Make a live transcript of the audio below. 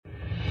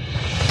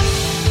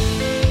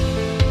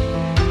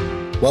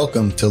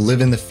Welcome to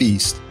Live in the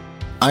Feast.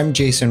 I'm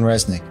Jason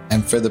Resnick,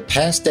 and for the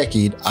past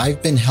decade,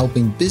 I've been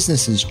helping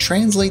businesses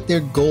translate their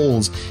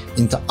goals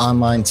into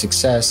online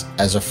success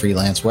as a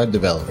freelance web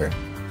developer.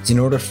 In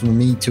order for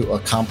me to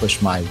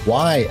accomplish my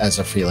why as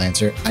a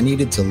freelancer, I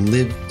needed to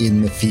live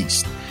in the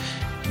feast.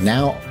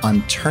 Now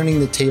I'm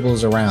turning the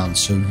tables around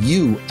so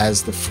you,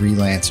 as the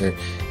freelancer,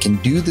 can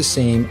do the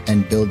same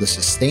and build a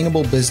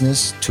sustainable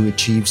business to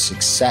achieve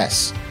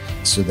success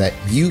so that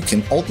you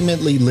can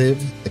ultimately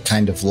live the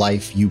kind of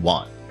life you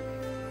want.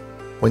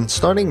 When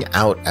starting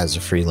out as a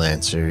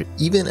freelancer,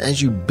 even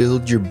as you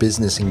build your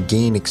business and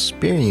gain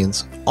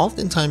experience,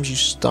 oftentimes you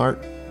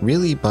start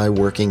really by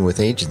working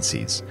with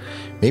agencies.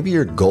 Maybe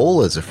your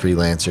goal as a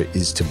freelancer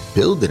is to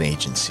build an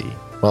agency.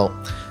 Well,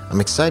 I'm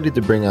excited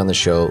to bring on the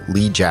show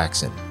Lee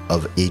Jackson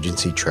of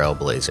Agency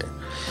Trailblazer.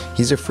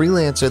 He's a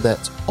freelancer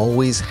that's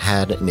always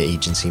had an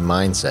agency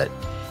mindset.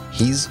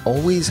 He's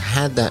always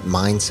had that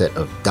mindset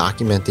of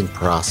documenting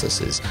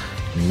processes,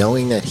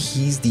 knowing that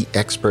he's the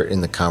expert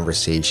in the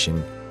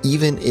conversation,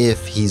 even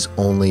if he's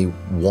only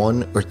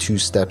 1 or 2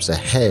 steps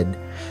ahead,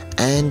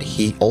 and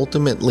he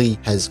ultimately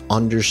has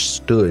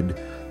understood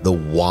the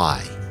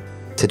why.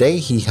 Today,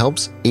 he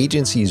helps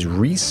agencies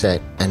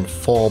reset and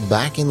fall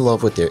back in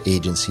love with their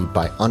agency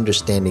by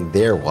understanding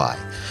their why.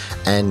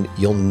 And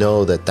you'll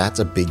know that that's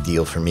a big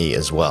deal for me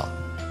as well.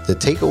 The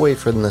takeaway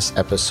from this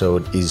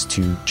episode is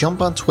to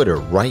jump on Twitter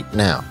right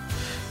now.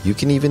 You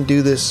can even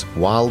do this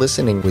while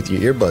listening with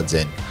your earbuds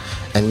in,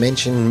 and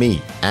mention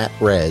me at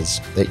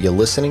Rez that you're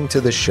listening to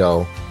the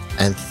show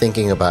and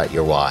thinking about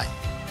your why.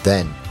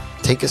 Then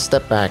take a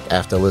step back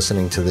after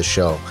listening to the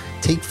show.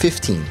 Take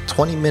 15,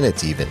 20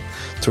 minutes even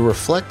to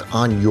reflect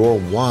on your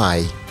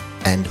why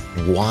and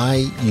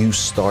why you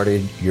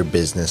started your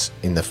business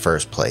in the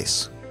first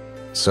place.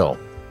 So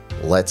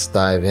let's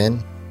dive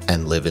in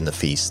and live in the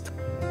feast.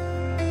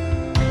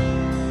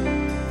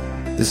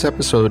 This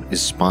episode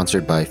is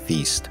sponsored by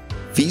Feast.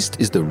 Feast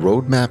is the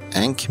roadmap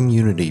and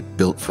community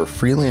built for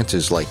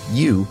freelancers like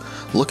you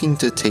looking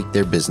to take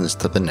their business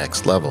to the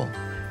next level.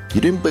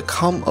 You didn't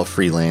become a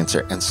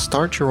freelancer and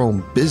start your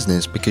own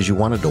business because you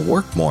wanted to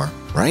work more,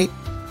 right?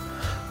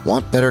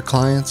 Want better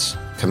clients,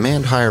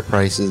 command higher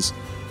prices,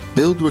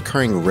 build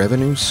recurring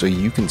revenue so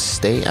you can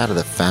stay out of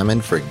the famine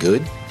for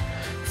good?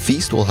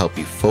 Feast will help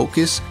you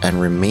focus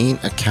and remain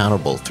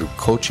accountable through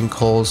coaching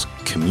calls,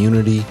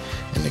 community,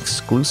 an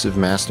exclusive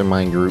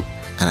mastermind group,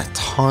 and a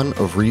ton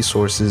of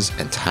resources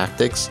and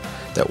tactics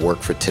that work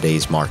for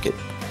today's market.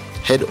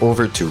 Head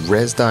over to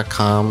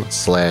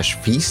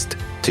rez.com/feast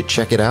to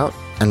check it out.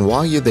 And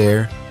while you're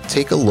there,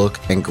 take a look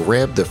and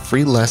grab the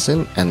free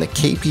lesson and the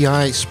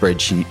KPI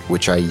spreadsheet,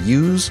 which I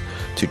use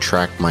to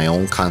track my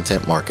own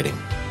content marketing.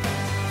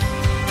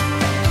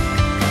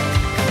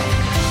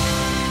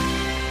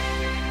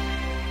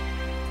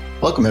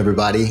 Welcome,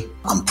 everybody.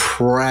 I'm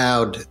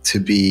proud to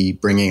be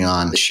bringing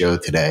on the show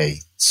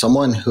today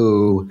someone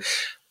who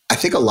I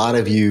think a lot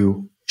of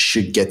you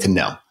should get to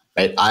know,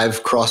 right?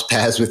 I've crossed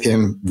paths with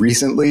him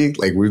recently.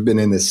 Like, we've been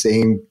in the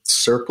same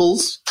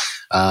circles.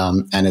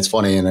 And it's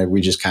funny, and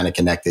we just kind of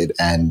connected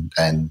and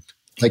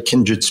like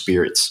kindred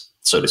spirits,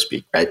 so to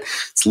speak, right?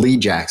 It's Lee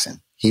Jackson.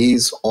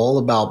 He's all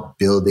about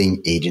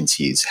building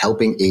agencies,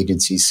 helping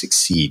agencies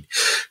succeed,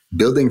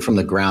 building from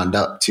the ground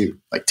up too,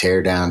 like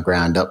tear down,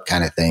 ground up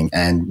kind of thing.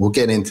 And we'll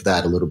get into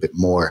that a little bit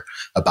more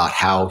about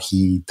how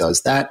he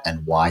does that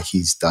and why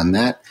he's done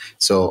that.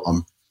 So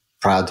I'm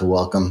proud to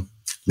welcome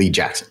Lee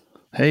Jackson.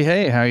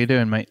 Hey, how you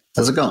doing, mate?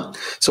 How's it going?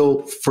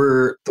 So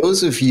for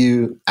those of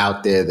you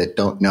out there that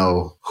don't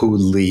know who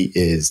Lee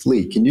is,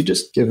 Lee, can you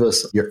just give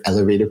us your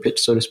elevator pitch,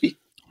 so to speak?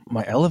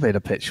 My elevator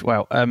pitch.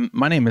 Wow.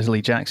 My name is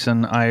Lee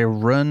Jackson. I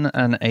run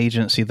an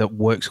agency that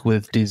works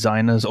with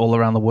designers all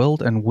around the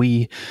world, and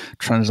we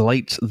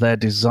translate their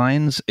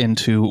designs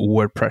into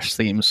WordPress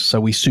themes.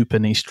 So we super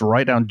niched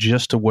right down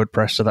just to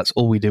WordPress. So that's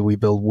all we do. We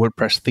build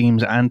WordPress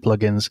themes and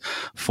plugins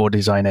for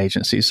design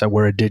agencies. So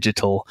we're a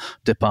digital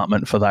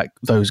department for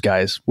those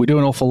guys. We do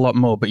an awful lot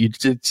more, but you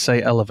did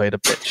say elevator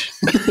pitch.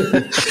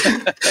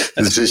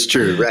 This is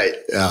true, right?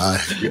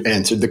 You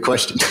answered the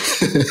question.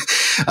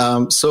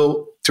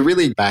 So to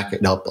really back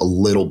it up a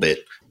little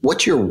bit,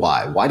 what's your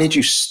why? Why did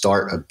you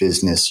start a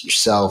business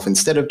yourself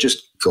instead of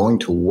just going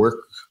to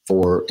work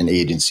for an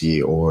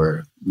agency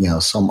or,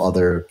 some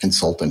other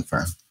consulting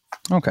firm?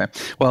 Okay.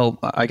 Well,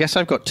 I guess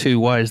I've got 2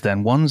 whys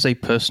then. One's a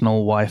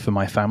personal why for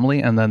my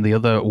family, and then the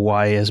other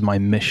why is my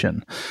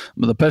mission.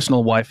 The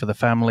personal why for the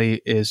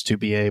family is to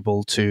be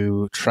able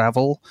to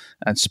travel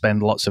and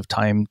spend lots of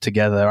time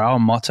together. Our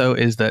motto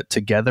is that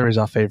together is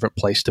our favorite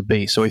place to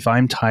be. So if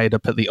I'm tied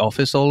up at the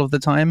office all of the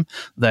time,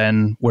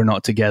 then we're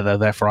not together.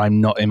 Therefore,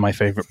 I'm not in my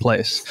favorite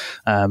place,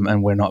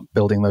 and we're not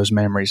building those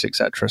memories,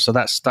 etc. So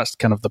that's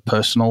kind of the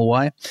personal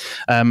why.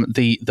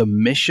 The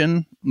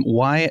mission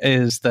why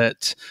is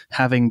that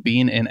having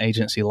been in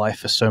agency life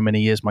for so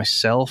many years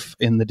myself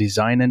in the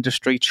design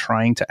industry,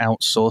 trying to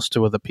outsource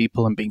to other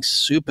people and being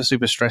super,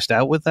 super stressed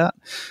out with that,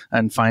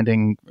 and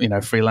finding,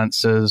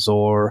 freelancers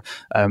or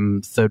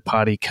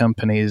third-party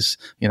companies,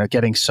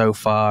 getting so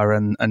far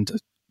and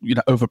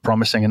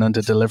over-promising and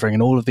under-delivering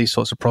and all of these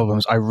sorts of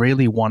problems. I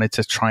really wanted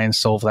to try and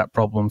solve that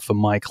problem for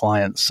my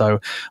clients. So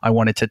I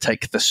wanted to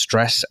take the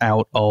stress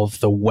out of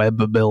the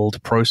web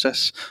build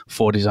process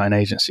for design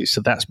agencies.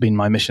 So that's been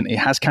my mission. It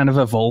has kind of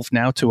evolved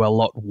now to a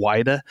lot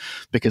wider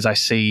because I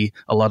see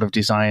a lot of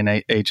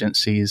design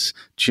agencies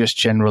just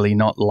generally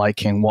not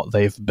liking what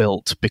they've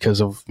built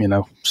because of,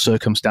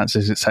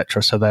 circumstances,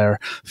 etc. So they're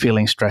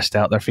feeling stressed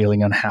out. They're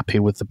feeling unhappy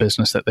with the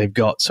business that they've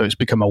got. So it's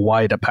become a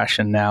wider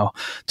passion now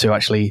to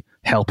actually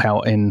help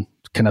out in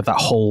kind of that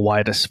whole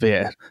wider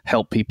sphere,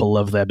 help people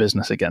love their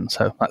business again.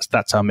 So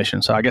that's our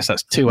mission. So I guess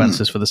that's two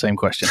answers for the same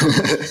question.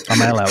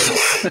 Am I allowed?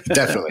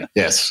 Definitely.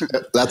 Yes.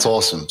 That's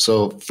awesome.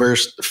 So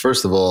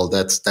first of all,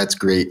 that's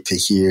great to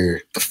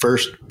hear the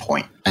first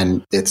point.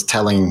 And it's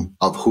telling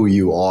of who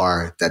you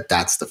are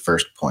that's the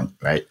first point,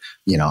 right?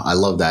 I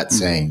love that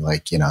saying,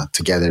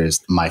 together is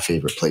my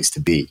favorite place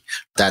to be.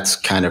 That's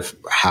kind of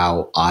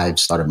how I've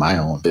started my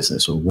own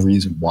business, or the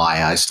reason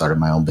why I started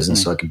my own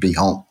business, so I could be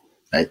home.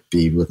 Right,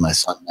 be with my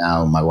son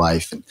now, my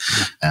wife, and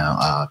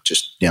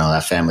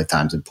that family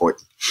time's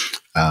important.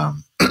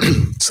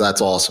 So that's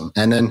awesome.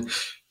 And then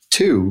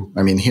two,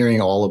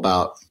 hearing all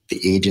about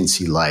the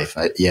agency life,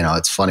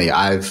 it's funny.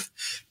 I've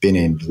been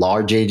in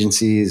large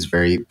agencies,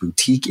 very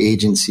boutique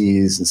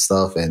agencies and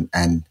stuff,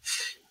 and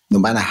no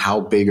matter how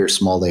big or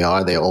small they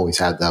are, they always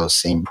have those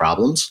same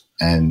problems.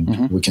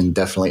 And we can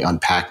definitely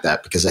unpack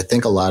that, because I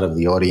think a lot of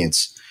the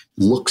audience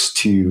looks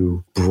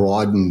to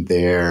broaden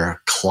their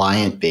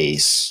client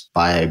base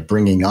by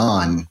bringing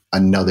on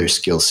another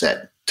skill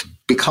set to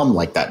become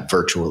like that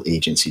virtual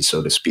agency,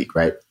 so to speak,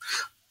 right?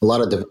 A lot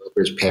of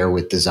developers pair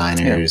with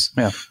designers.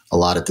 Yeah. A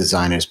lot of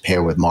designers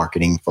pair with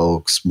marketing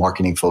folks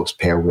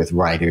pair with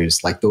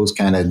writers, like those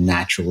kind of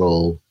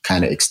natural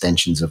kind of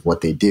extensions of what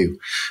they do.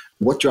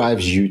 What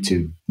drives you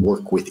to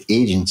work with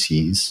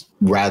agencies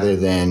rather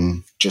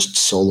than just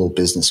solo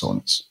business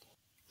owners?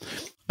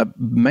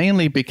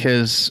 Mainly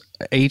because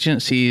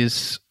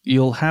agencies,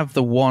 you'll have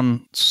the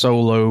one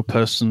solo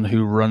person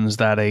who runs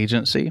that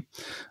agency,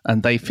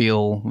 and they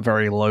feel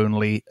very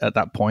lonely at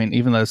that point.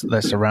 Even though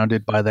they're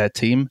surrounded by their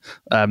team,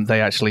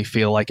 they actually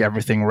feel like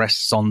everything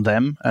rests on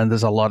them, and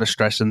there's a lot of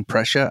stress and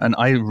pressure. And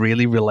I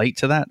really relate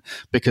to that,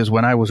 because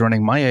when I was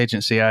running my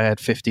agency, I had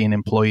 15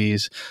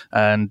 employees,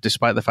 and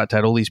despite the fact I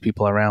had all these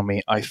people around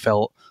me, I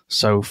felt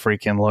so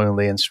freaking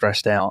lonely and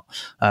stressed out.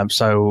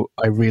 So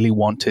I really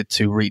wanted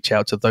to reach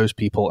out to those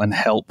people and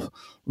help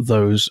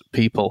those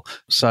people.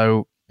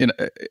 So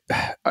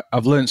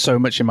I've learned so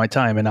much in my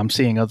time, and I'm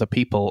seeing other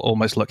people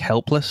almost look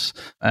helpless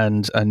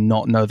and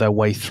not know their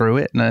way through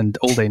it. And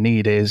all they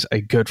need is a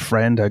good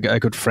friend, a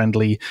good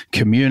friendly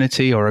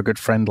community, or a good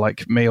friend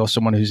like me, or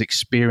someone who's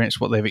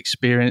experienced what they've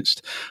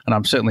experienced. And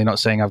I'm certainly not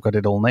saying I've got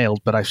it all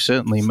nailed, but I've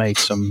certainly made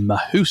some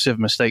massive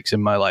mistakes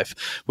in my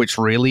life, which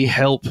really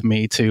help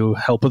me to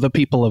help other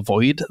people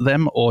avoid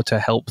them, or to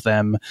help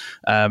them,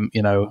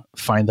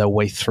 find their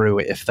way through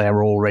it if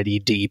they're already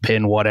deep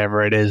in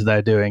whatever it is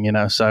they're doing,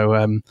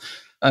 So,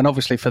 and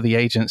obviously for the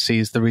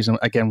agencies, the reason,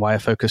 again, why I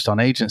focused on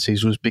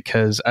agencies was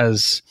because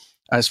as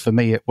for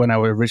me, when I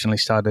originally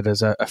started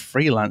as a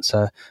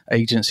freelancer,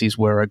 agencies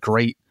were a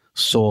great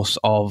source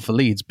of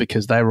leads,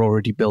 because they're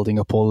already building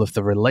up all of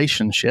the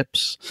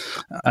relationships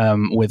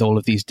with all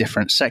of these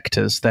different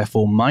sectors.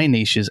 Therefore, my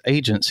niche is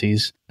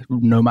agencies,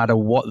 no matter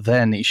what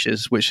their niche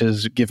is, which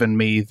has given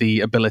me the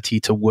ability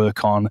to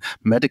work on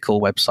medical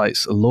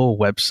websites, law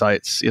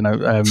websites,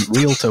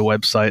 realtor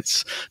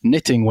websites,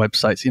 knitting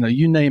websites,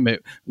 you name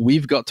it.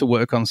 We've got to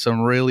work on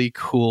some really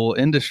cool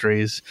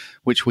industries,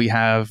 which we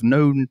have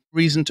no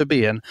reason to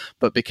be in,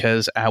 but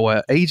because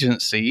our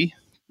agency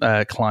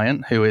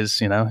client, who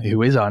is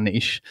our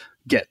niche,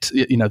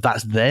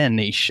 that's their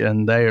niche,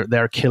 and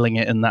they're killing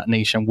it in that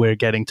niche, and we're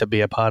getting to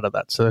be a part of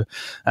that. So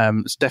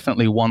it's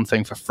definitely one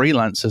thing for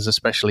freelancers,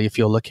 especially if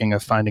you're looking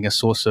at finding a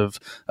source of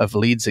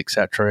leads,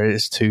 etc.,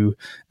 is to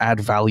add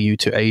value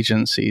to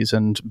agencies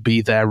and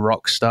be their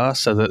rock star,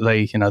 so that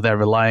they're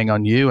relying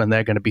on you, and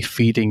they're going to be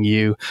feeding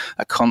you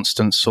a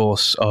constant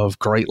source of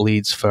great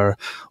leads for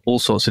all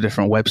sorts of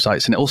different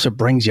websites. And it also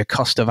brings your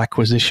cost of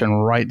acquisition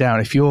right down.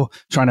 If you're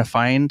trying to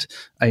find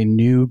a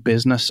new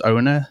business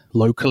owner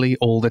locally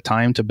all the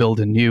time to build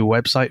a new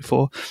website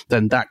for,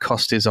 then that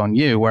cost is on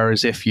you.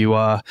 Whereas if you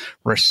are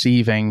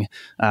receiving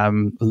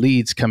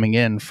leads coming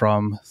in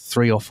from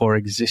 3 or 4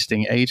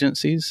 existing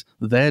agencies,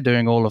 they're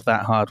doing all of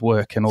that hard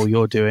work, and all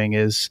you're doing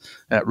is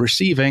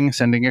receiving,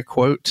 sending a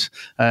quote,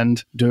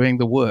 and doing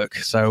the work.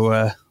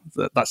 So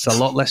that's a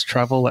lot less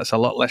travel. That's a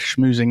lot less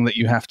schmoozing that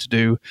you have to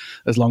do,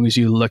 as long as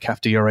you look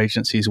after your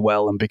agencies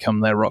well and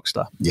become their rock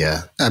star.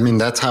 Yeah.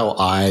 That's how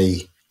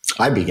I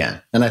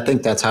began. And I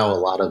think that's how a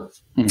lot of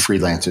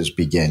freelancers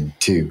begin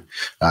too.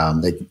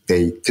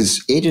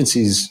 Because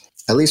agencies,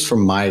 at least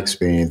from my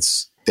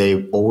experience,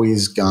 they've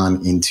always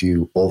gone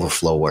into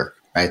overflow work.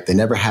 right? They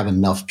never have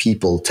enough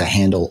people to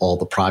handle all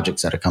the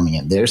projects that are coming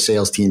in. Their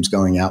sales team's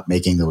going out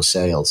making those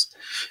sales.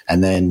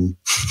 And then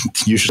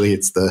usually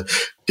it's the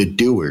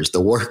doers,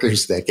 the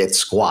workers that get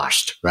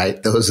squashed,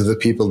 right? Those are the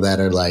people that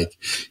are like,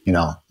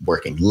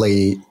 working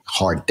late,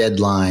 hard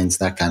deadlines,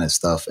 that kind of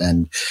stuff.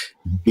 And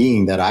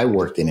being that I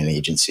worked in an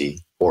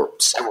agency, or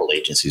several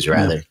agencies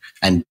rather,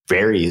 and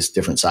various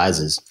different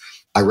sizes,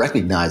 I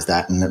recognized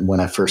that. And when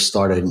I first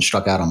started and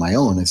struck out on my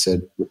own, I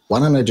said, why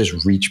don't I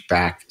just reach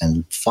back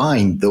and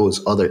find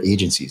those other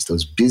agencies,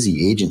 those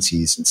busy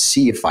agencies, and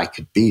see if I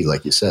could be,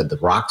 like you said, the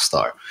rock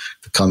star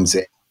that comes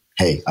in.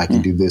 Hey, I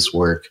can do this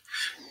work.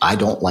 I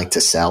don't like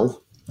to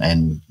sell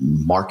and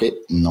market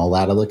and all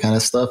that other kind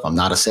of stuff. I'm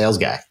not a sales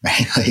guy,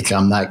 right? Like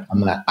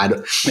I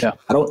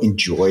don't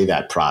enjoy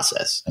that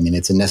process. I mean,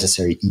 it's a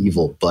necessary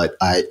evil, but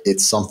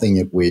it's something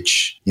at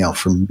which,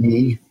 for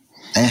me,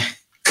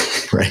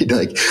 right?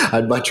 Like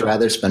I'd much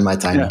rather spend my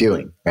time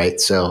doing, right?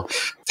 So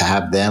to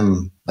have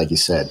them, like you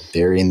said,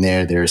 they're in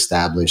there, they're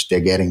established, they're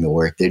getting the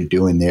work, they're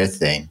doing their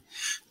thing.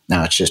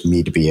 Now it's just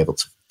me to be able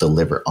to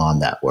deliver on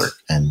that work.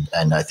 And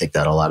I think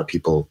that a lot of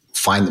people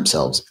find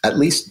themselves, at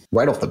least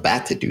right off the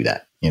bat, to do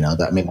that.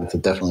 That's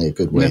definitely a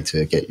good way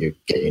to get your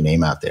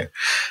name out there.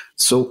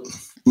 So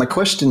my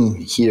question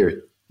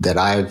here that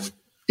I've,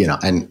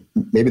 and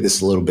maybe this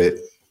is a little bit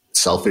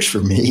selfish for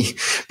me,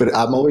 but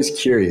I'm always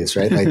curious,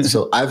 right? Like,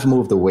 so I've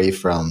moved away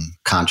from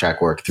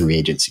contract work through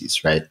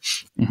agencies, right?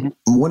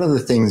 Mm-hmm. One of the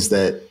things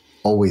that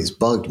always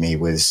bugged me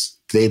was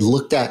they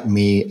looked at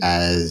me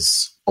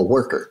as a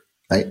worker,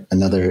 right?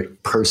 Another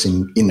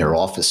person in their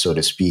office, so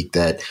to speak,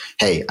 that,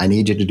 hey, I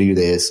need you to do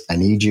this. I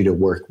need you to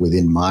work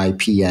within my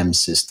PM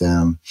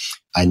system.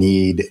 I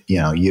need,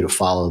 you to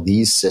follow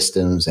these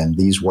systems and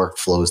these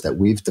workflows that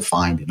we've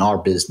defined in our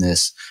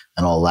business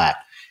and all that.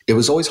 It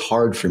was always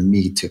hard for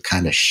me to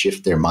kind of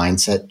shift their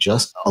mindset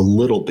just a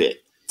little bit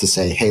to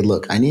say, hey,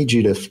 look, I need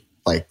you to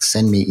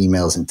send me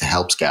emails into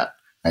Help Scout,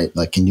 right?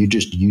 Like, can you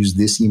just use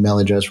this email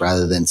address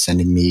rather than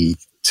sending me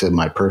to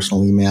my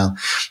personal email?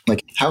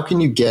 Like, how can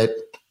you get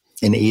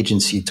an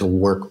agency to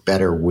work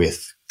better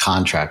with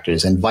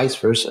contractors and vice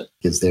versa?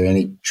 Is there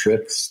any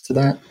tricks to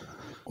that?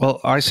 Well,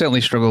 I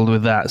certainly struggled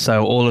with that.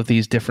 So all of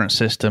these different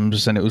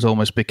systems, and it was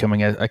almost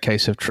becoming a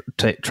case of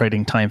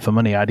trading time for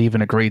money. I'd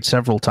even agreed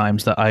several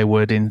times that I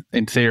would, in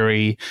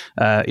theory,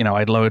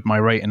 I'd lowered my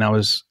rate, and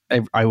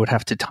I would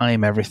have to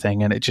time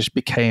everything, and it just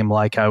became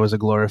like I was a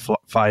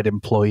glorified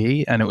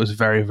employee, and it was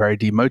very, very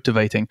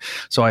demotivating.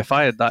 So I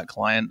fired that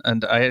client,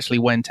 and I actually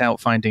went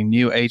out finding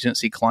new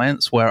agency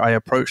clients where I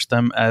approached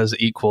them as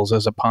equals,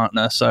 as a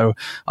partner. So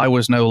I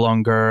was no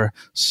longer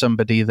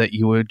somebody that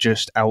you would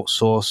just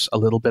outsource a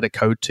little bit of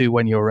code to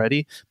when you're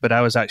ready, but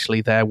I was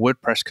actually their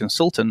WordPress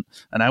consultant,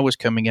 and I was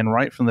coming in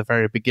right from the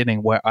very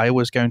beginning where I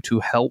was going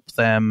to help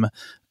them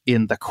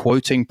in the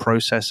quoting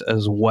process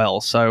as well.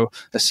 So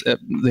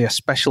the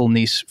special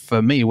niche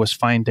for me was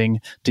finding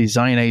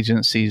design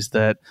agencies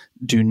that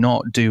do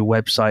not do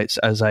websites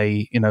as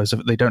they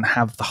don't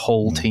have the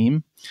whole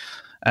team.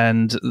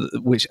 And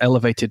which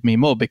elevated me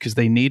more because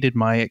they needed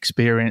my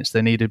experience,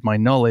 they needed my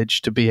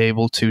knowledge to be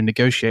able to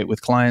negotiate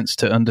with clients,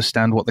 to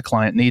understand what the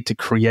client need, to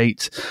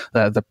create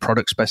the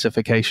product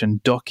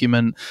specification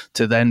document,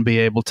 to then be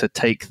able to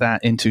take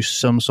that into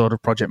some sort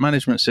of project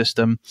management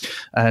system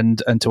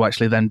and to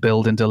actually then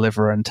build and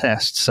deliver and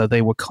test. So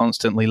they were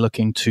constantly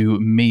looking to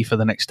me for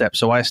the next step.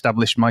 So I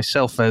established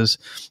myself as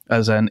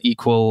an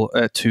equal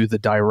to the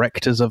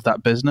directors of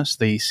that business,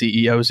 the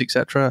CEOs,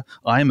 etc.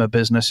 I'm a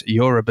business,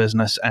 you're a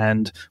business,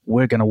 and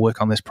we're going to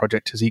work on this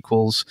project as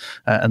equals,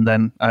 and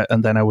then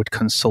I would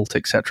consult,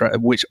 etc.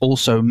 Which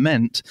also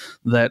meant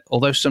that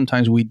although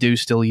sometimes we do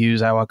still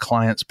use our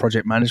clients'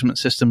 project management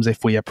systems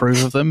if we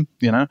approve of them,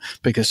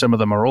 because some of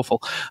them are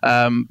awful,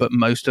 but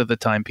most of the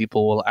time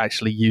people will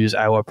actually use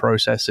our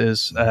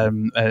processes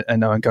and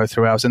go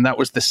through ours. And that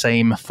was the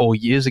same 4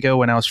 years ago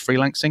when I was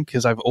freelancing,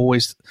 because I've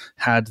always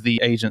had the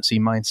agency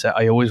mindset.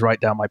 I always write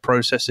down my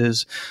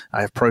processes.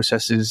 I have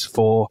processes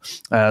for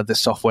the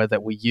software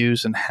that we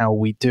use and how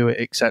we do it,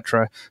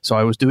 etc. So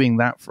I was doing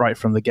that right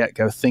from the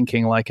get-go,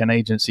 thinking like an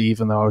agency,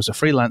 even though I was a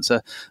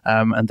freelancer.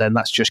 And then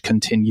that's just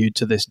continued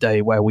to this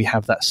day, where we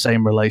have that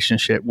same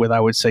relationship with,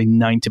 I would say,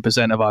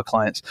 90% of our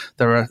clients.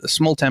 There are a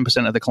small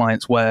 10% of the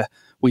clients where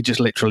we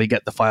just literally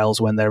get the files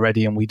when they're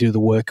ready and we do the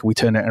work, we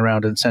turn it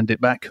around and send it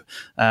back.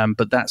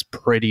 But that's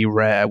pretty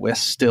rare. We're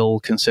still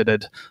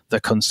considered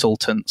the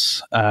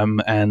consultants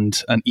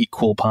and an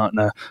equal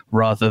partner,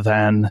 rather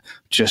than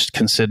just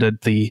considered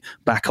the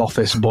back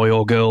office boy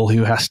or girl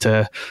who has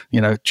to,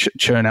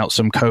 churn out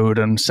some code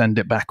and send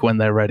it back when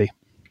they're ready.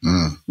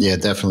 Yeah,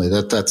 definitely.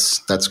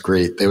 That's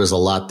great. There was a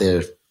lot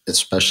there,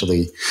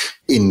 especially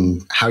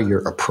in how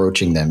you're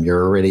approaching them.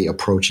 You're already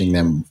approaching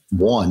them,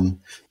 one,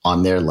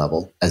 on their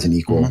level as an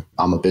equal.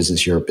 Mm-hmm. I'm a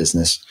business, you're a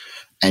business.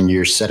 And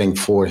you're setting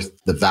forth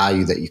the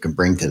value that you can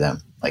bring to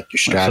them, like your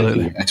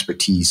strategy, your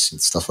expertise, and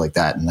stuff like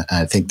that. And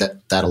I think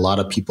that a lot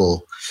of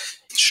people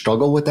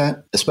struggle with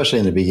that, especially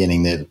in the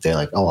beginning. They're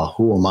like, oh, well,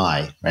 who am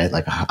I? Right?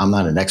 Like, I'm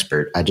not an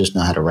expert. I just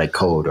know how to write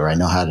code, or I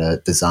know how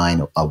to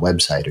design a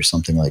website or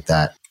something like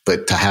that.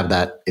 But to have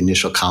that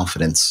initial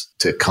confidence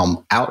to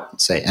come out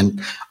and say,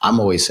 and I'm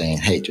always saying,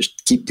 hey,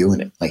 just keep doing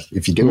it. Like,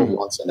 if you do it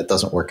once and it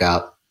doesn't work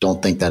out,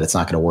 don't think that it's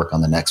not going to work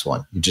on the next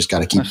one. You just got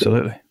to keep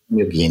Absolutely. doing it.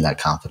 You'll gain that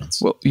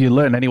confidence. Well, you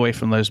learn anyway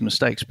from those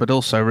mistakes, but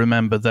also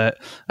remember that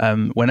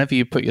whenever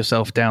you put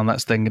yourself down,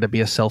 that's then going to be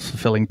a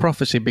self-fulfilling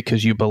prophecy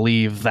because you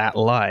believe that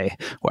lie.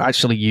 Well,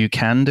 actually, you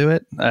can do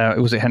it.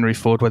 Was it Henry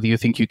Ford? Whether you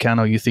think you can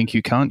or you think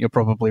you can't, you're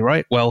probably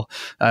right. Well,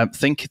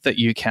 think that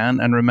you can,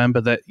 and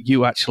remember that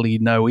you actually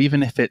know,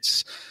 even if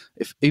it's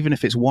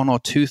one or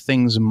two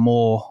things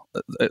more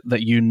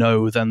that you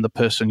know than the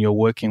person you're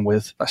working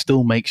with, that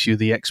still makes you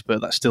the expert.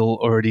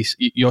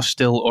 You're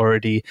still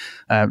already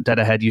dead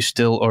ahead. You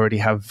still already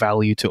have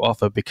value to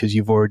offer because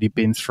you've already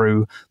been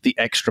through the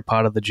extra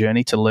part of the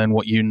journey to learn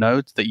what you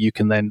know, that you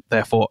can then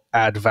therefore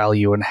add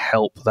value and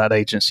help that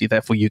agency.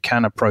 Therefore, you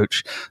can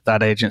approach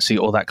that agency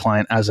or that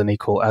client as an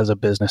equal, as a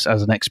business,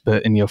 as an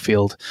expert in your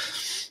field.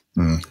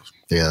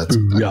 Yeah, that's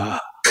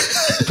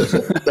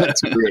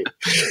great.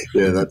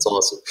 Yeah, that's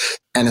awesome.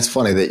 And it's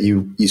funny that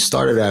you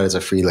started out as a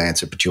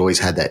freelancer, but you always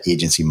had that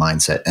agency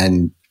mindset.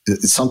 And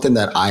it's something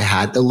that I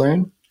had to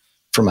learn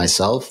for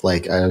myself.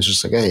 Like, I was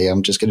just like, hey,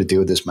 I'm just going to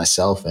do this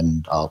myself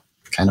and I'll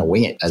kind of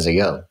wing it as I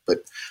go. But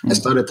I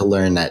started to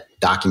learn that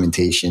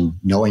documentation,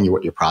 knowing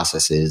what your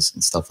process is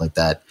and stuff like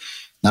that,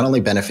 not only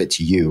benefits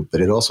you,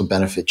 but it also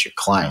benefits your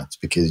clients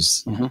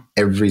because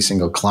every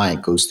single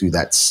client goes through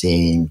that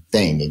same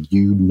thing. And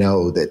you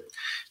know that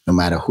no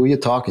matter who you're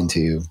talking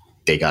to,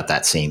 they got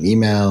that same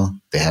email,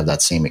 they have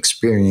that same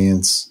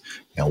experience,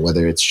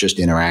 whether it's just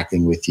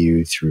interacting with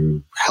you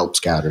through Help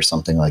Scout or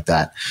something like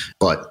that.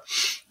 But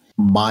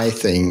my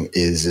thing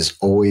is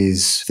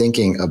always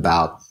thinking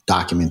about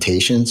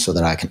documentation so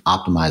that I can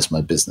optimize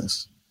my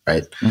business,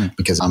 right?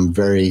 Because I'm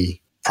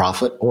very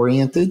profit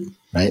oriented,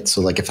 right?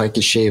 So like if I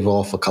could shave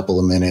off a couple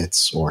of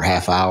minutes or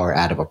half hour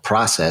out of a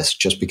process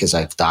just because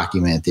I've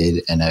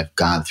documented and I've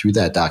gone through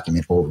that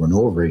document over and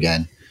over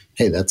again,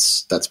 hey,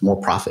 that's more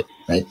profit,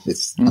 right?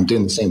 I'm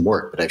doing the same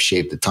work, but I've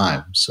shaved the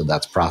time. So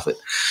that's profit.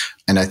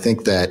 And I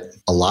think that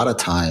a lot of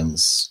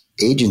times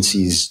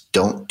agencies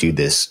don't do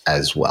this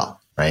as well,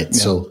 right? Yeah.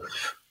 So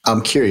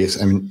I'm curious,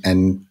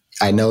 and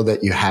I know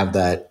that you have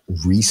that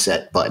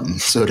reset button,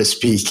 so to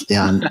speak,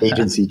 on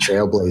Agency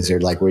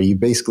Trailblazer, like where you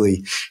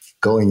basically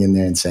going in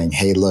there and saying,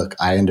 hey, look,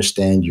 I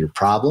understand your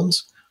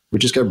problems. We're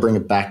just going to bring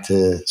it back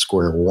to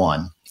square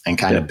one and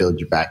kind of build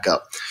you back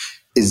up.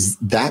 Is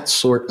that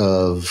sort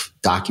of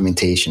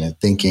documentation and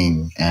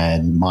thinking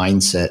and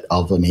mindset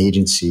of an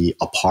agency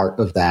a part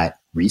of that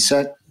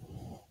reset?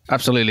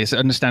 Absolutely. It's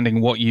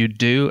understanding what you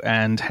do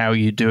and how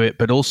you do it.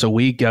 But also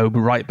we go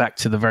right back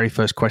to the very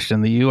first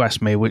question that you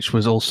asked me, which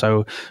was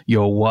also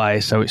your why.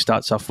 So it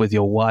starts off with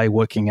your why,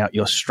 working out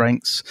your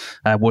strengths,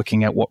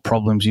 working out what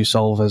problems you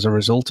solve as a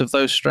result of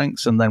those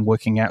strengths, and then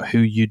working out who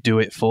you do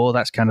it for.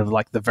 That's kind of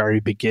like the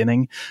very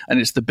beginning. And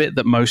it's the bit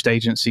that most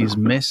agencies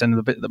miss and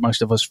the bit that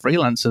most of us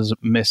freelancers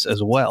miss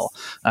as well,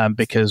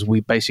 because we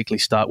basically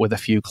start with a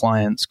few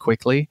clients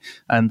quickly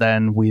and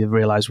then we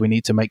realize we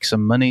need to make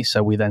some money.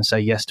 So we then say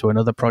yes to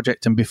another project.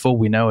 And before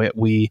we know it,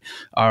 we've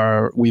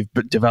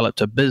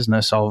developed a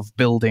business of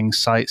building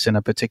sites in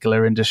a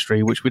particular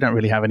industry, which we don't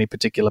really have any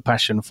particular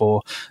passion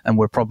for. And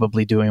we're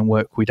probably doing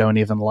work we don't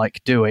even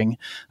like doing.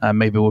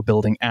 Maybe we're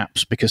building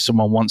apps because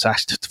someone once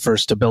asked for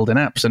us to build an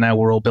app. So now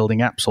we're all building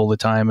apps all the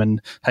time.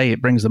 And hey,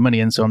 it brings the money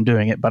in, so I'm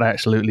doing it, but I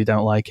absolutely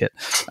don't like it.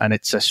 And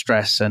it's a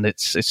stress and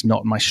it's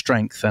not my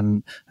strength.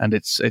 And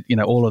it's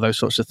all of those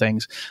sorts of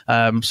things.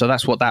 So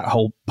that's what that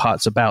whole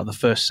part's about, the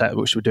first set,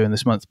 which we're doing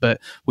this month.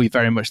 But we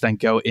very much then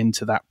go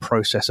into that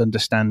process,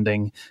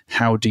 understanding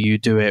how do you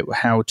do it,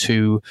 how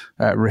to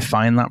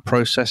refine that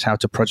process, how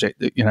to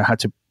project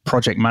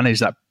manage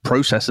that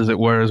process, as it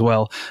were, as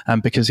well.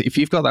 Because if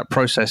you've got that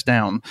process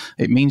down,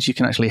 it means you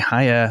can actually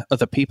hire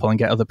other people and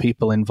get other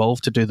people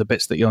involved to do the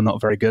bits that you're not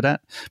very good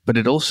at. But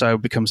it also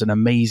becomes an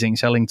amazing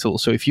selling tool.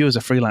 So if you as a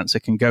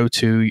freelancer can go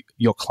to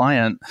your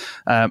client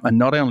and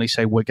not only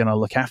say, we're going to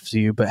look after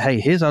you, but hey,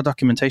 here's our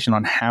documentation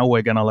on how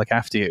we're going to look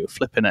after you,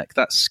 flipping it,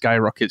 that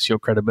skyrockets your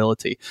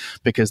credibility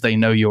because they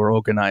know you're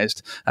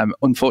organized.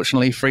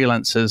 Unfortunately,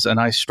 freelancers, and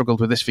I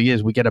struggled with this for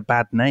years, we get a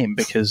bad name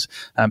because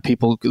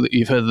people,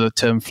 you've heard the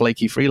term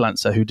flaky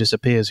freelancer who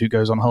disappears, who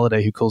goes on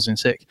holiday, who calls in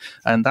sick.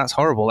 And that's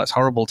horrible. That's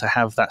horrible to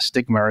have that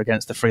stigma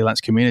against the freelance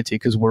community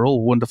because we're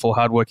all wonderful,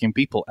 hardworking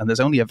people. And there's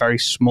only a very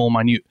small,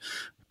 minute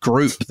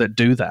group that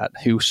do that,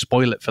 who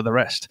spoil it for the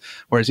rest.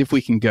 Whereas if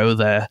we can go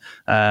there,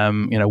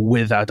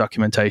 with our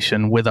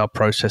documentation, with our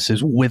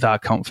processes, with our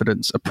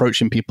confidence,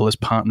 approaching people as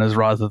partners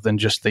rather than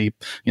just the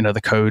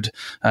code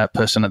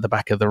person at the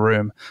back of the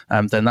room,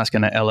 then that's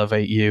going to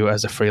elevate you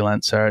as a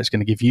freelancer. It's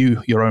going to give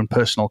you your own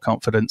personal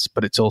confidence,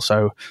 but it's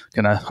also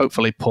going to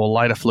hopefully pour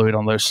lighter fluid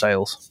on those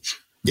sales.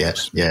 Yeah.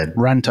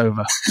 Rant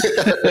over.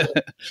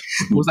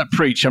 Was that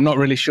preach? I'm not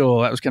really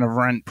sure. That was kind of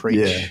rant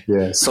preach.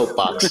 Yeah.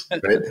 Soapbox,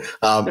 right?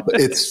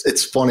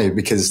 It's funny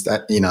because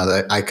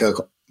I could,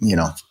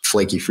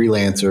 flaky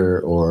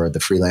freelancer or the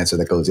freelancer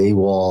that goes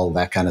AWOL,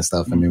 that kind of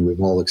stuff. I mean, we've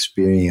all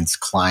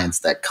experienced clients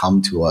that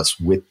come to us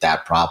with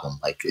that problem.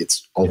 Like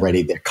it's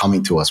already, they're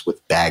coming to us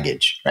with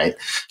baggage, right?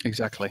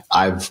 Exactly.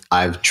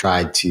 I've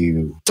tried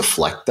to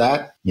deflect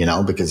that,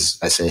 because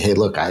I say, hey,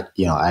 look, I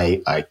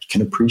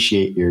can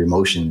appreciate your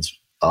emotions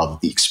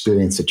of the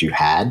experience that you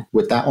had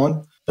with that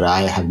one, but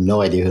I have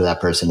no idea who that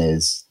person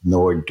is,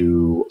 nor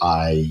do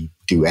I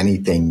do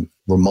anything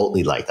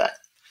remotely like that.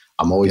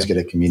 I'm always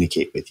going to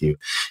communicate with you.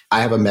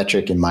 I have a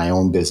metric in my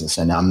own business,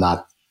 and I'm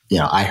not,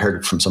 I heard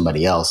it from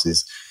somebody else,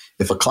 is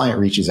if a client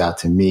reaches out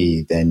to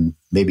me, then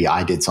maybe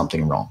I did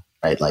something wrong,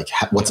 right? Like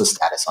what's the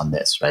status on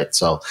this, right?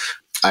 So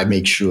I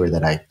make sure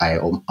that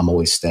I'm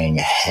always staying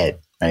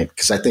ahead, right?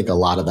 Because I think a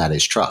lot of that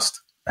is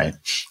trust, right?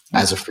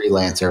 As a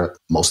freelancer,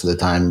 most of the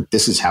time,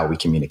 this is how we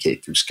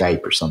communicate, through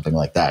Skype or something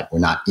like that. We're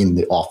not in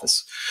the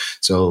office.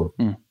 So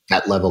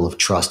that level of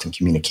trust and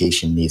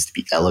communication needs to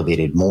be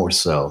elevated more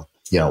so,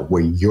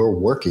 where you're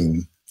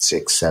working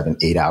 6, 7,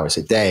 8 hours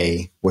a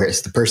day,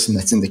 whereas the person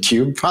that's in the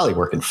cube probably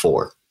working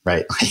 4,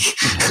 right?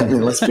 I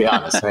mean, let's be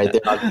honest, right?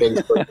 They're on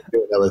Facebook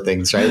doing other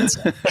things, right?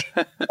 So,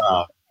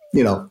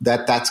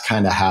 that's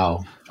kind of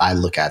how I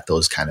look at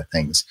those kind of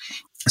things.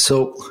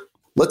 So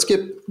let's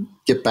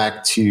get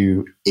back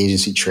to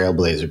Agency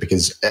Trailblazer,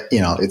 because,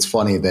 it's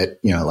funny that,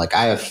 like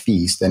I have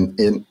Feast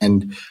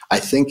and I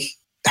think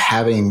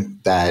having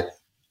that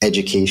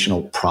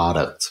educational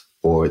product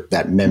or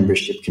that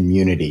membership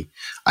community,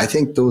 I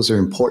think those are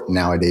important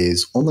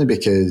nowadays only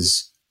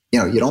because,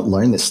 you don't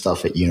learn this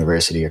stuff at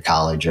university or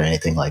college or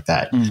anything like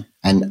that.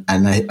 And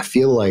I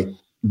feel like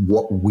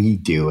what we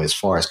do as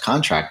far as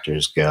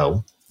contractors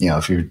go,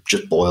 if you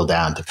just boil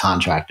down to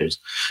contractors,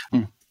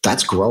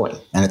 that's growing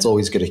and it's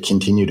always going to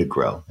continue to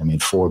grow. I mean,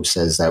 Forbes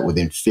says that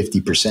within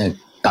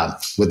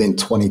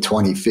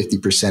 2020,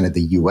 50% of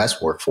the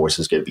US workforce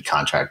is going to be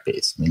contract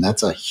based. I mean,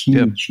 that's a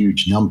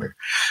huge number.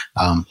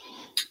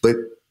 But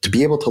to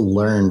be able to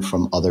learn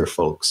from other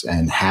folks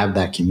and have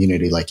that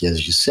community, like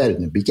as you said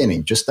in the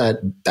beginning, just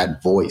that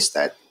voice,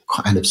 that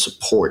kind of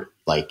support,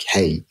 like,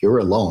 hey, you're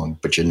alone,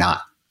 but you're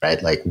not,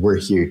 right? Like we're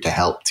here to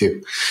help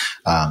too.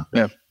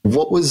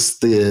 What was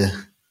the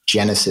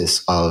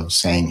genesis of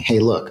saying, hey,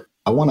 look,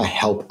 I want to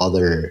help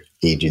other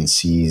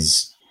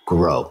agencies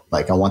grow.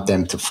 Like I want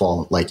them to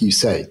fall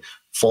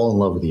in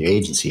love with your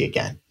agency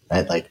again,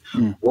 right? Like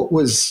what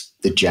was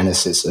the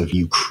genesis of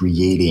you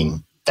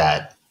creating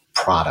that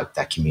product,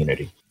 that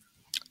community?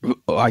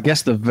 I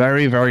guess the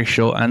very, very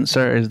short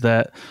answer is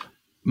that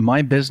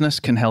my business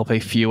can help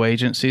a few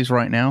agencies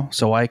right now.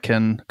 So I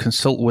can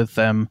consult with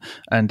them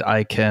and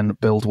I can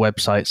build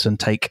websites and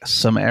take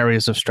some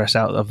areas of stress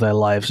out of their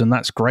lives. And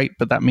that's great,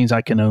 but that means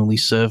I can only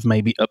serve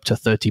maybe up to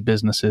 30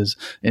 businesses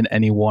in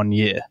any 1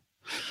 year.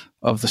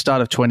 Of the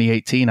start of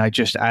 2018, I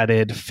just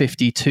added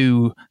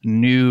 52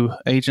 new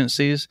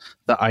agencies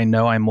that I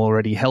know I'm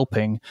already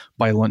helping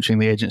by launching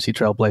the Agency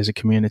Trailblazer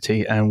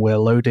community. And we're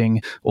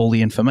loading all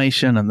the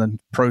information and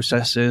then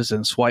processes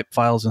and swipe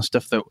files and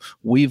stuff that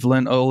we've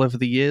learned all over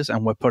the years.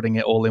 And we're putting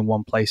it all in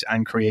one place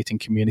and creating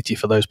community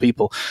for those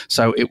people.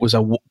 So it was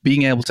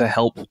being able to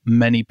help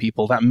many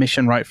people. That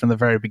mission right from the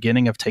very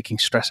beginning of taking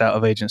stress out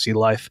of agency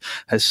life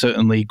has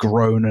certainly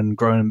grown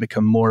and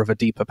become more of a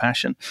deeper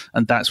passion.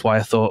 And that's why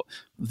I thought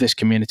this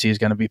community is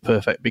going to be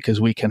perfect, because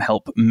we can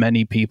help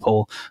many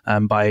people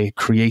by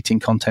creating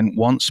content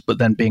once, but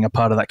then being a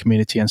part of that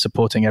community and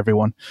supporting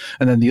everyone.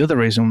 And then the other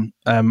reason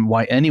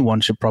why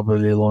anyone should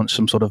probably launch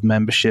some sort of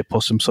membership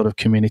or some sort of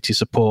community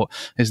support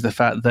is the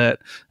fact that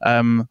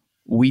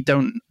we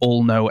don't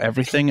all know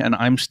everything, and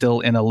I'm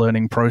still in a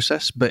learning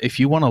process. But if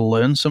you want to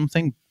learn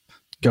something,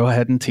 go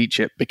ahead and teach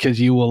it, because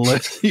you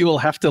will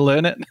have to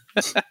learn it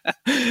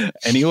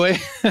anyway.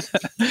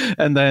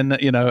 And then,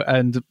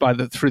 and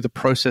through the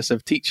process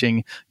of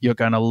teaching, you're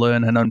going to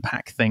learn and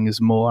unpack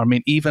things more. I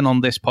mean, even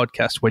on this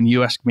podcast, when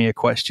you ask me a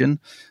question,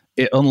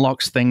 it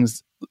unlocks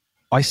things.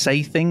 I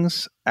say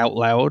things out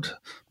loud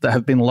that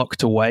have been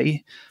locked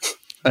away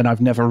and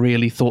I've never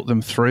really thought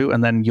them through.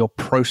 And then you're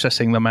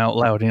processing them out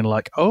loud and you're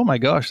like, oh my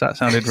gosh, that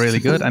sounded really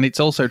good. And it's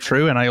also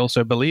true. And I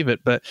also believe it.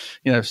 But,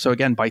 so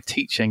again, by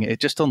teaching, it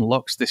just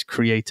unlocks this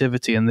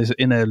creativity and this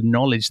inner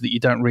knowledge that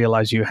you don't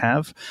realize you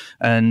have.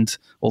 And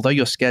although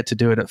you're scared to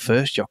do it at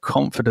first, your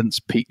confidence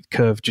peak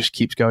curve just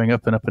keeps going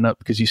up and up and up,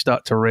 because you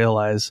start to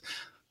realize,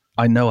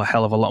 I know a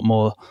hell of a lot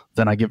more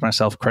than I give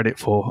myself credit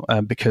for,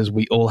 because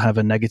we all have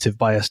a negative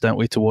bias, don't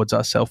we, towards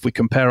ourselves. We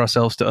compare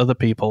ourselves to other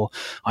people.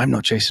 I'm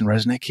not Jason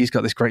Resnick. He's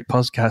got this great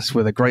podcast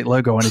with a great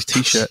logo on his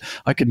t-shirt.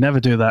 I could never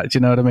do that. Do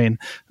you know what I mean?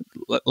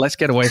 Let's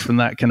get away from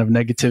that kind of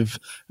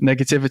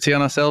negativity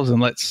on ourselves,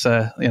 and let's,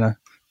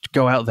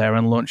 go out there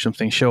and launch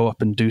something, show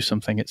up and do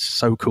something. It's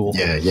so cool.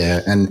 Yeah.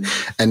 And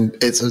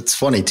it's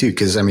funny too,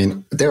 because I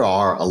mean, there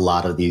are a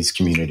lot of these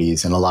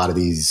communities and a lot of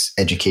these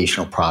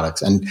educational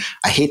products. And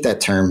I hate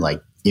that term,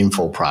 like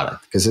info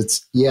product, because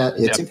it's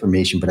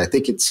information, but I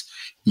think it's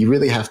you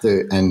really have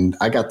to, and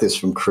I got this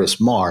from Chris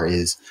Marr,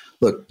 is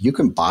look, you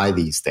can buy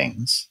these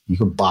things. You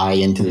can buy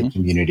into the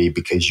community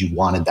because you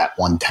wanted that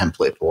one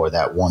template or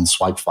that one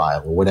swipe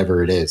file or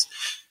whatever it is.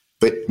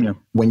 But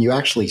when you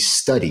actually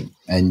study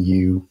and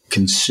you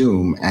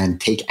consume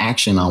and take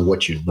action on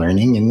what you're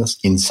learning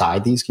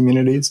inside these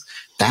communities,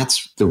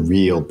 that's the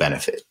real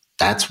benefit.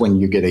 That's when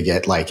you're going to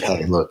get like,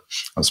 hey, look,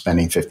 I'm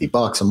spending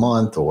 $50 a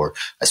month, or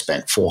I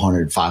spent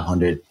 $400,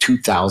 $500,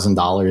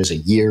 $2,000 a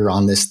year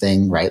on this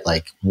thing, right?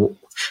 Like, it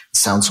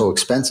sounds so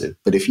expensive.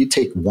 But if you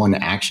take one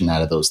action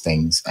out of those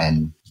things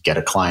and get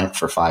a client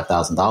for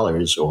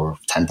 $5,000 or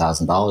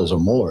 $10,000 or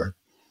more,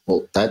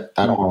 well, that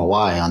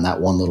ROI on that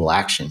one little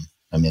action,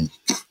 I mean,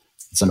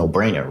 it's a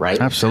no-brainer, right?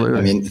 Absolutely.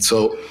 I mean,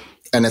 so,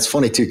 and it's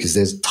funny too, because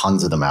there's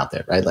tons of them out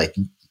there, right? Like,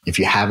 if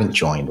you haven't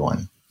joined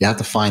one, you have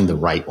to find the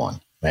right one,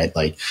 right?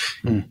 Like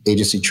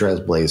Agency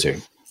Trailblazer,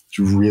 it's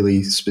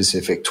really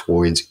specific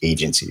towards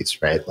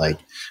agencies, right? Like,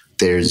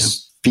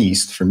 there's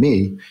Feast. For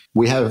me,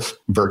 we have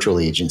virtual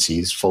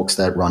agencies, folks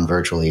that run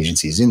virtual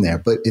agencies in there,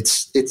 but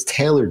it's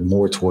tailored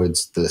more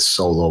towards the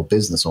solo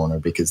business owner,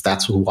 because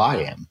that's who I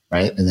am,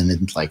 right? And then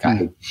it's like,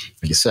 like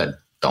you said,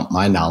 dump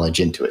my knowledge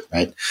into it,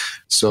 right?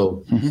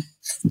 So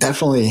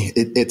definitely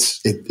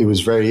it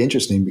was very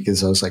interesting,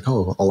 because I was like,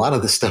 oh, a lot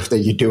of the stuff that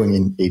you're doing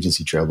in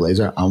Agency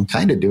Trailblazer, I'm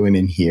kind of doing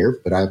in here,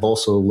 but I've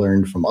also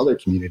learned from other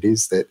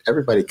communities that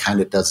everybody kind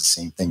of does the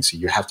same thing. So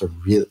you have to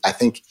really, I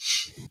think,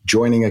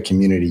 joining a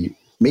community,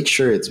 make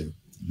sure it's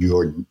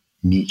your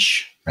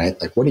niche, right?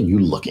 Like, what are you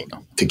looking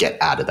to get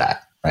out of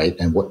that, right?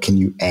 And what can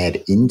you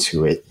add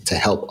into it to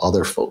help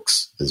other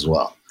folks as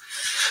well?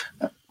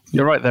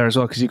 You're right there as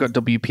well, because you've got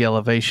WP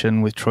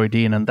Elevation with Troy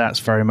Dean, and that's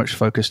very much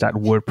focused at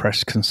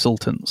WordPress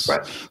consultants.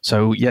 Right.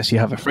 So yes, you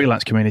have a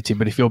freelance community,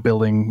 but if you're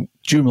building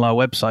Joomla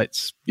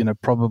websites,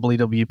 probably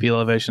WP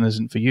Elevation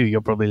isn't for you.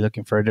 You're probably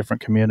looking for a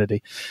different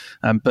community.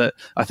 But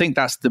I think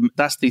that's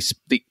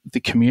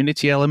the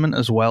community element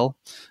as well.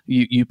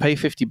 You pay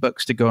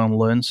 $50 to go and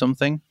learn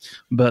something,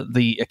 but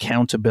the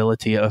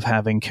accountability of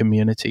having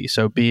community.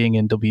 So being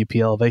in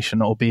WP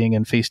Elevation or being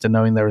in Feast and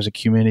knowing there is a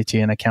community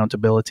and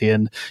accountability,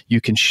 and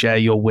you can share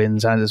your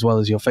wins and as well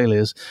as your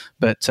failures.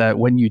 But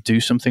when you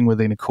do something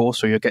within a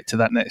course, or you get to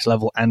that next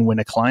level and win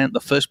a client, the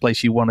first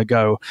place you want to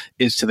go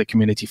is to the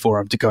community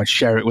forum to go and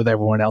share it with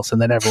everyone else.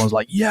 And then everyone's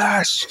like,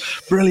 yes,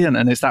 brilliant.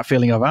 And it's that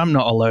feeling of, I'm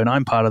not alone.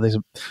 I'm part of this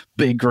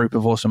big group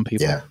of awesome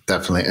people. Yeah,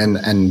 definitely.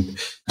 And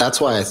that's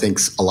why I think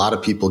a lot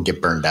of people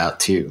get burned out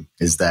too,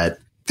 is that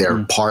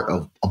they're part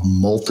of a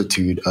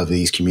multitude of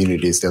these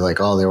communities. They're like,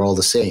 oh, they're all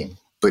the same.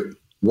 But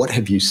what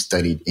have you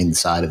studied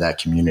inside of that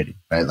community,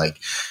 right? Like,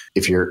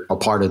 if you're a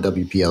part of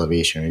WP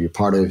Elevation or you're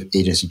part of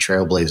Agency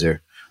Trailblazer,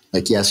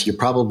 like, yes, you're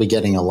probably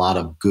getting a lot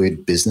of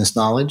good business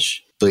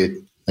knowledge, but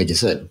like you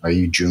said, are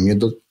you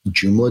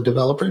Joomla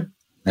developer,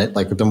 right?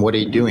 Like, then what are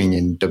you doing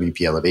in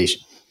WP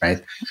Elevation,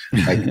 right?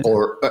 Like,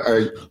 or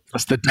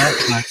that's the dark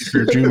side if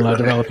you're a Joomla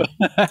developer.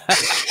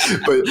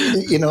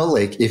 But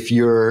like, if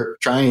you're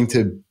trying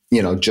to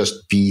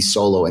just be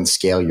solo and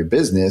scale your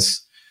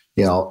business,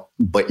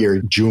 but you're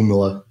a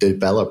Joomla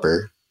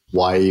developer,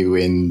 why are you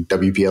in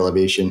WP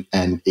Elevation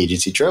and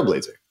Agency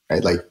Trailblazer,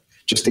 right? Like,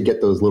 just to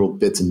get those little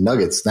bits and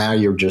nuggets, now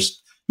you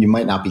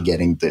might not be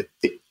getting the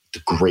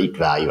great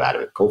value out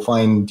of it. Go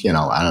find, I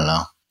don't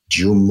know,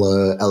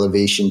 Joomla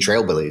Elevation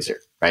Trailblazer,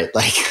 right?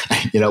 Like,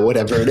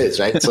 whatever it is,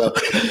 right? So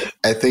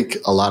I think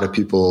a lot of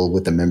people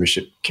with the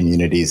membership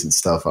communities and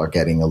stuff are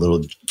getting a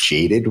little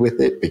jaded with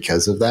it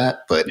because of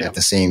that. But at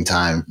the same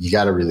time, you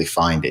got to really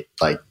find it.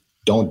 Like,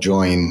 don't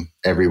join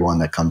everyone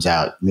that comes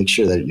out. Make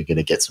sure that you're going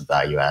to get some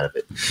value out of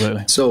it.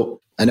 Really? So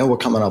I know we're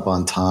coming up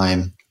on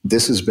time.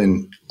 This has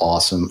been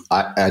awesome.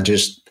 I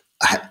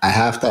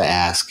have to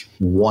ask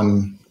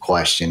one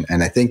question,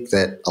 and I think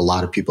that a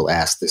lot of people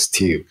ask this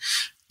too.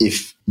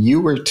 If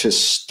you were to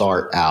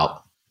start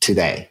out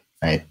today,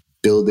 right,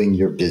 building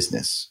your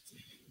business,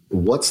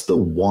 what's the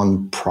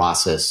one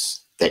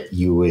process that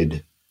you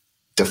would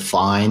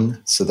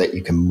define so that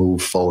you can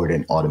move forward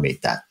and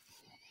automate that?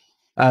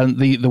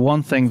 The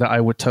one thing that I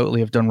would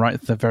totally have done right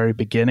at the very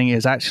beginning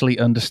is actually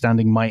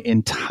understanding my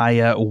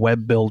entire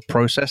web build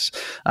process,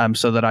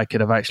 so that I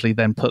could have actually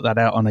then put that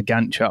out on a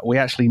Gantt chart. We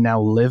actually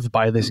now live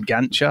by this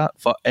Gantt chart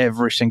for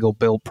every single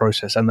build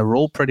process, and they're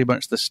all pretty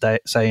much the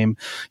same.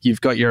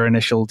 You've got your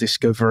initial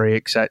discovery,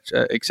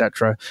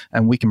 etc.,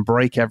 and we can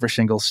break every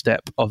single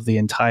step of the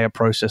entire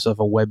process of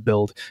a web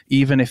build,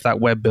 even if that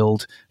web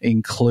build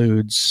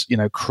includes,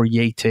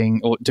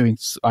 creating or doing,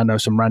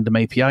 some random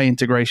API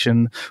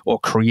integration or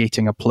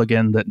creating a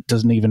plugin that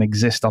doesn't even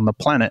exist on the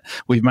planet.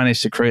 We've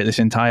managed to create this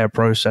entire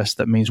process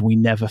that means we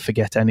never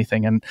forget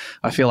anything. And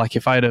I feel like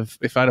if I'd have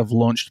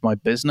launched my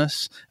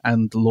business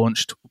and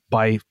launched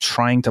by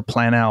trying to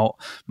plan out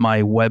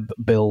my web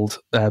build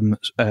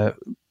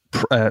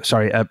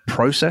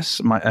process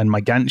and my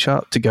Gantt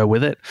chart to go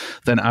with it,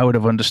 then I would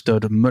have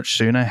understood much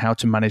sooner how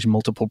to manage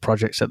multiple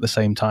projects at the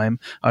same time.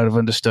 I would have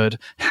understood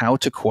how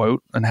to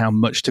quote and how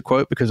much to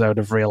quote, because I would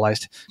have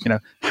realized,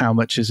 how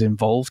much is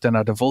involved. And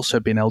I'd have also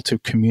been able to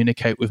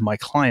communicate with my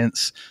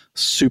clients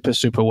super,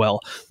 super well,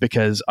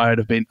 because I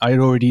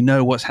already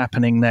know what's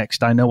happening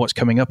next. I know what's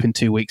coming up in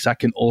 2 weeks. I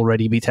can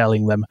already be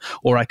telling them,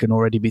 or I can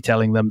already be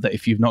telling them that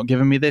if you've not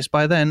given me this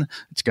by then,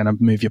 it's going to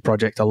move your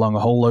project along a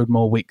whole load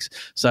more weeks.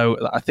 So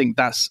I think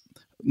that's,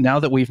 now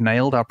that we've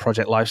nailed our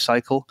project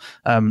lifecycle,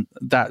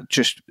 that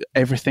just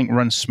everything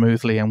runs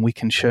smoothly and we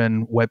can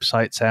churn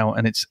websites out,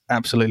 and it's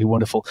absolutely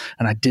wonderful.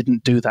 And I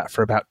didn't do that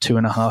for about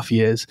 2.5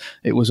 years.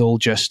 It was all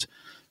just,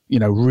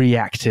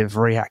 reactive,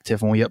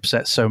 and we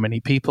upset so many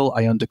people.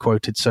 I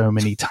underquoted so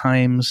many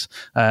times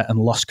and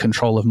lost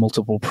control of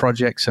multiple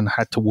projects and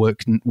had to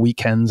work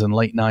weekends and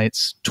late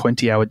nights,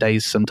 20-hour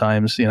days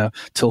sometimes,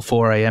 till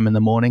 4 a.m. in the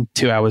morning,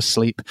 2 hours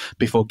sleep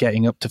before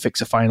getting up to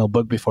fix a final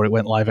bug before it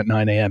went live at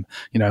 9 a.m.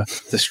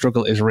 The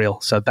struggle is real.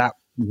 So that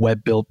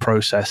web build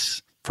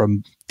process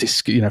from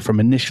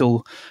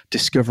initial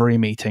discovery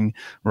meeting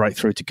right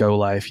through to go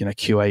live,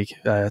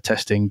 QA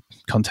testing,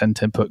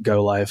 content input,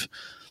 go live.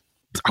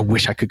 I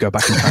wish I could go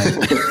back in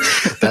time.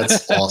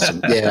 That's awesome.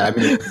 Yeah, I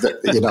mean,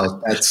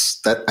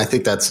 I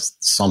think that's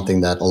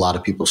something that a lot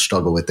of people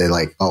struggle with. They're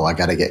like, oh, I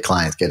got to get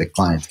clients,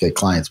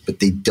 but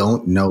they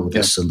don't know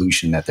the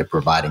solution that they're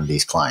providing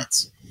these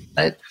clients.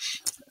 Right?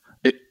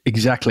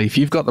 Exactly. If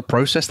you've got the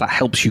process, that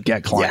helps you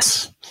get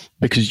clients. Yes.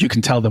 Because you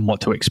can tell them what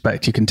to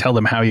expect. You can tell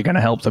them how you're going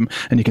to help them,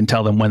 and you can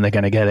tell them when they're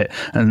going to get it.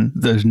 And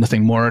there's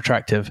nothing more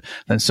attractive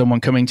than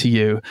someone coming to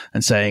you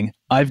and saying,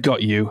 I've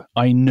got you.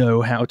 I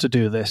know how to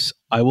do this.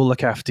 I will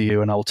look after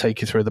you and I'll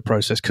take you through the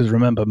process. Because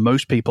remember,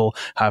 most people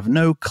have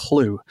no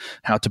clue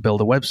how to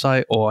build a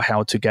website or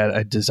how to get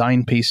a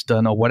design piece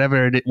done or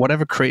whatever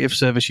creative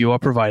service you are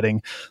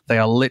providing. They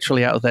are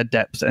literally out of their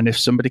depth. And if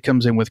somebody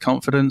comes in with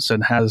confidence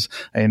and has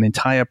an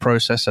entire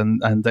process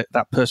and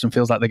that person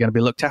feels like they're going to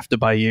be looked after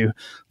by you,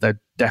 they're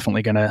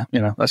definitely going to,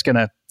 that's going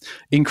to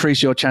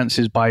increase your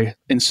chances by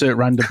insert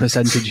random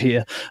percentage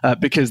here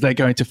because they're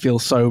going to feel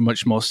so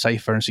much more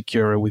safer and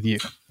secure with you.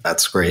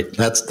 That's great.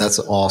 That's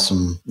an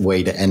awesome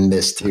way to end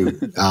this too.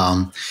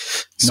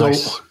 So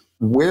nice.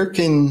 Where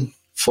can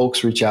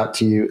folks reach out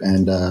to you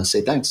and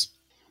say thanks?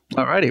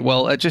 Alrighty,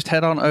 well, just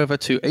head on over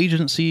to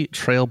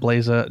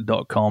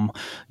agencytrailblazer.com.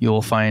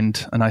 You'll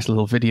find a nice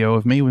little video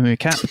of me with my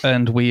cap,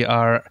 and we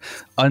are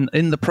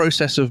in the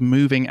process of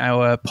moving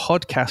our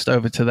podcast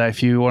over to there.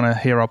 If you want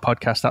to hear our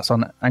podcast, that's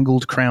on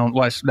Angled Crown.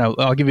 Well, no,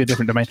 I'll give you a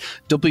different domain,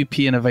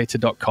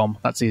 wpinnovator.com.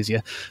 That's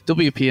easier.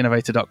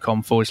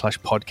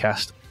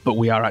 wpinnovator.com/podcast. But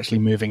we are actually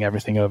moving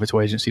everything over to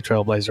Agency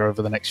Trailblazer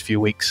over the next few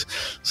weeks.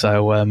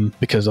 So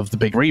because of the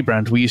big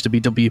rebrand, we used to be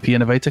WP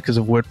Innovator because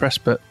of WordPress,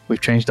 but we've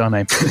changed our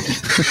name.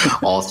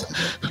 Awesome.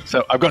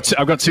 So I've got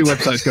two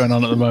websites going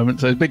on at the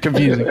moment, so it's a bit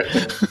confusing.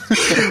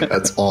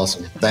 That's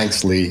awesome.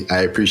 Thanks, Lee.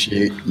 I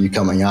appreciate you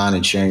coming on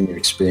and sharing your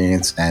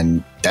experience,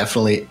 and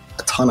definitely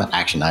a ton of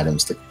action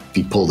items to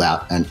be pulled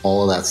out, and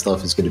all of that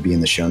stuff is going to be in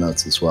the show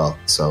notes as well.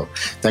 So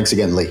thanks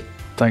again, Lee.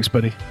 Thanks,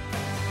 buddy.